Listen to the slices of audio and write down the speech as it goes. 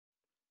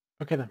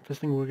Okay then, first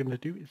thing we're going to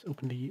do is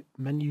open the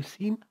menu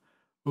scene,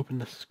 open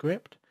the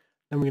script,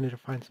 then we're going to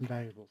define some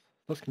variables.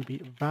 That's going to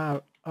be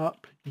var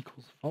up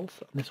equals false,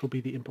 and this will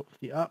be the input for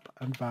the up,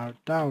 and var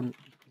down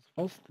equals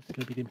false, this is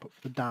going to be the input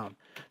for the down.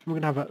 Then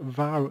we're going to have a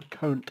var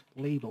current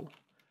label,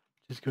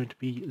 which is going to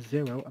be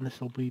 0, and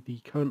this will be the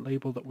current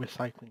label that we're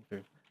cycling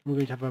through. And we're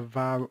going to have a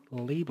var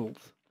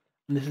labels,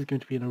 and this is going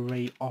to be an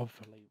array of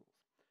labels.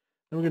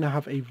 Then we're going to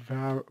have a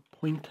var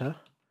pointer,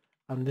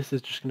 and this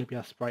is just going to be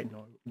our sprite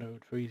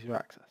node for easier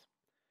access.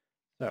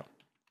 So,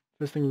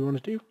 first thing we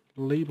want to do,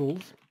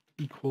 labels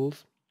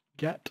equals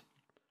get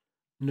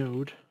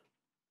node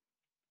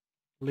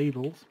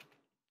labels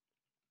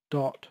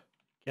dot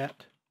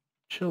get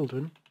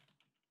children,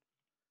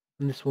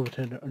 and this will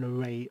return an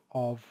array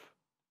of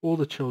all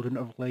the children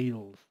of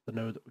labels, the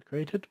node that we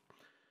created.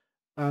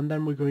 And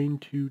then we're going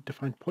to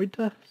define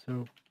pointer,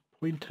 so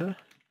pointer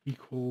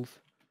equals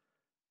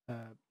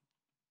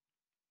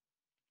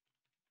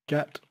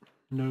get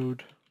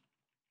node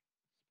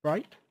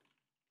sprite.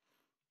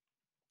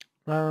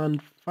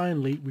 And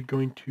finally, we're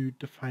going to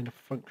define a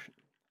function.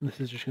 And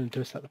this is just going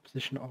to set the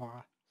position of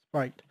our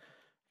sprite.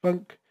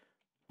 Func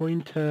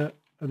pointer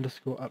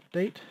underscore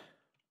update.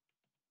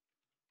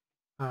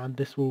 And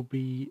this will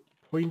be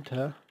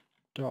pointer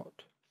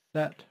dot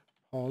set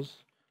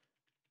pos,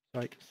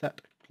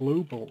 set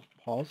global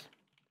pos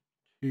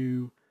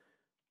to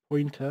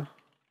pointer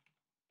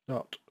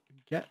dot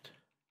get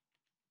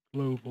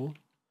global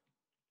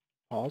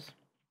pos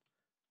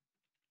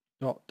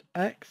dot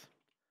x.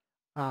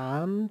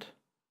 And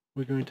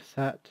we're going to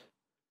set,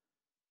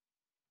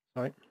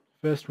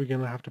 first we're going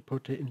to have to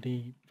put it in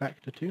the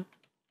vector2.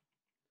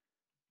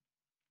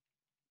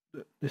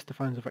 This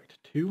defines a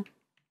vector2.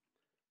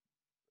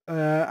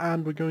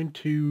 And we're going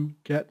to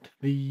get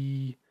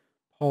the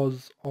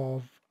pos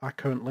of our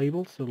current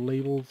label, so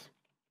labels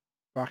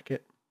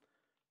bracket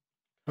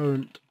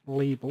current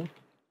label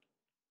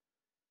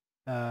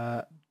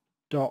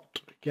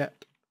dot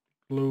get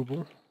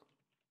global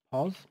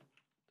pos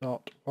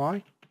dot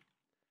y.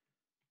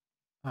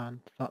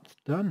 And that's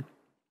done.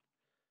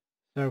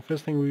 So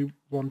first thing we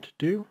want to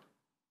do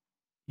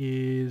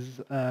is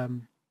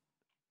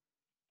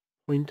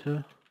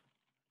pointer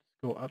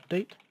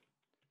update.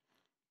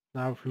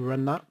 Now if we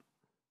run that,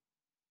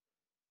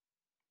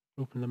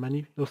 open the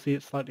menu, you'll see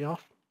it's slightly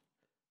off.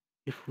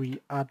 If we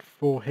add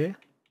 4 here,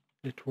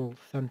 it will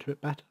center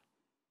it better.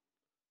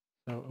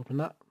 So open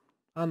that,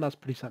 and that's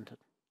pretty centered.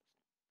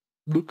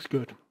 Looks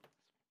good.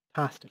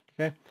 Fantastic,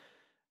 okay?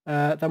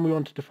 Then we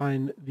want to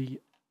define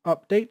the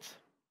updates,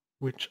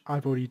 which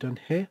I've already done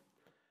here.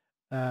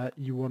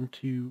 You want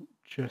to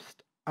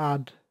just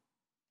add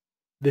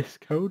this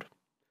code,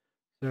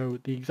 so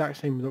the exact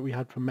same that we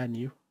had for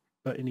menu,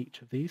 but in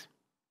each of these.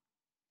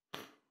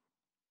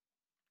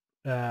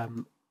 I'll give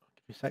you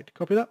a sec to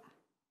copy that,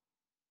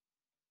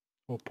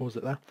 or pause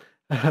it there.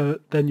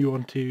 Then you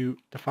want to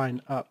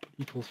define up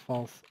equals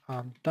false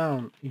and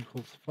down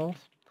equals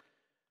false.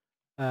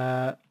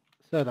 So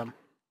then,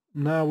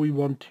 now we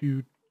want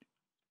to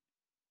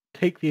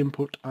take the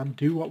input and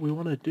do what we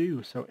want to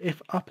do. So if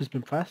up has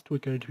been pressed, we're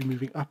going to be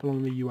moving up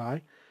along the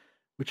UI,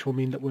 which will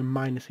mean that we're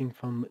minusing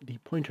from the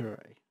pointer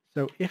array.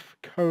 So if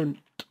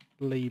current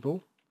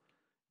label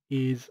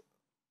is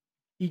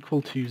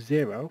equal to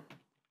 0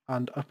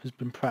 and up has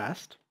been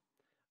pressed,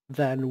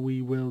 then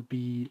we will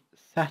be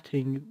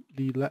setting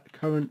the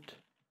current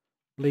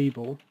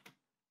label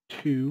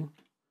to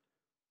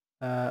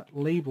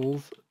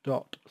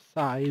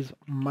labels.size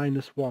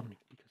 -1,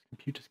 because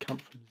computers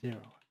count from 0.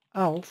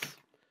 Else,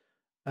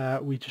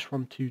 we just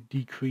want to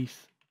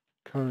decrease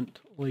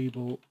current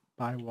label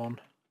by 1.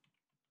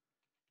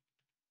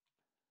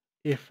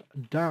 If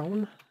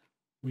down,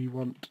 we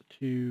want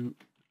to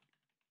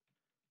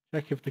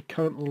check if the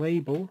current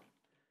label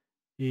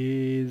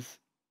is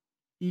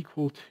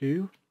equal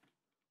to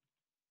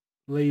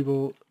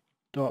label.size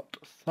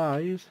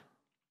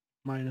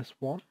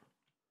 -1.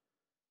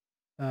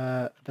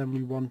 Then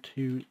we want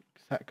to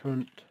set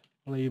current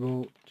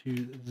label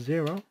to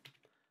 0,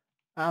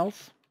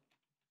 else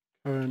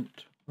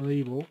current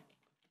label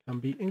can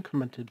be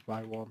incremented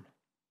by 1.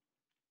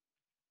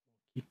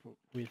 Keep up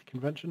with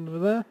convention over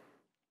there.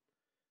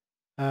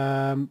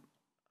 And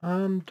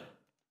I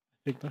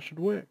think that should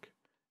work,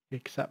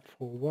 except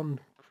for one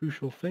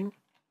crucial thing,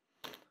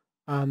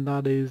 and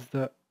that is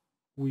that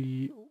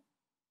we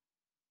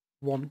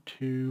want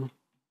to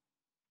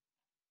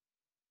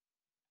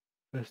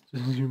first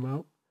zoom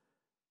out.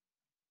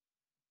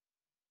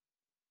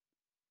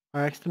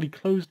 I accidentally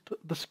closed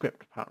the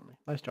script, apparently.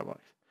 Nice job,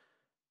 Alex.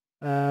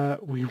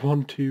 We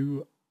want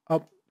to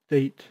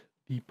update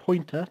the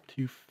pointer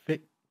to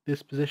fit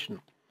this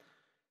position.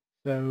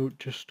 So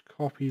just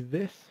copy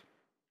this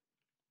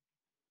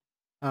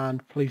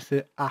and place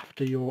it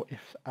after your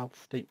if-else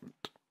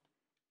statement.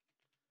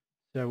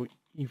 So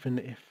even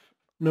if,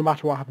 no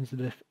matter what happens in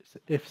the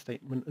if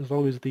statement, as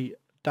long as the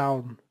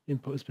down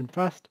input has been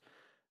pressed,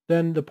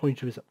 then the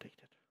pointer is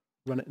updated.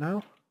 Run it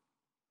now.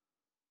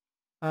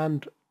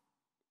 And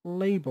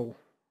label.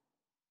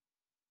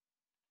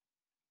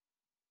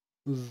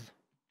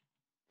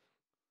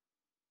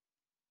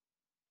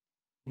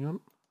 Hang on.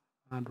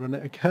 And run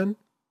it again.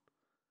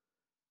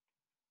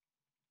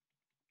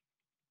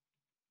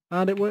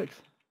 And it works.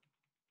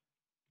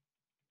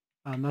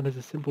 And that is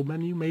a simple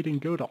menu made in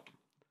Godot.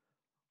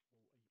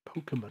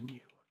 Poker menu.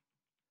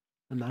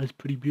 And that is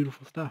pretty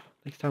beautiful stuff.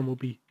 Next time we'll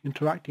be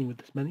interacting with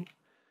this menu.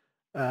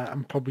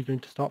 I'm probably going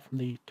to start from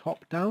the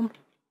top down.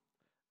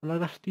 And I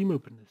left Steam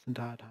open this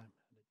entire time.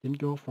 It didn't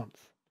go off once.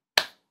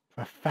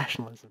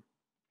 Professionalism.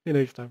 See you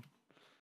next time.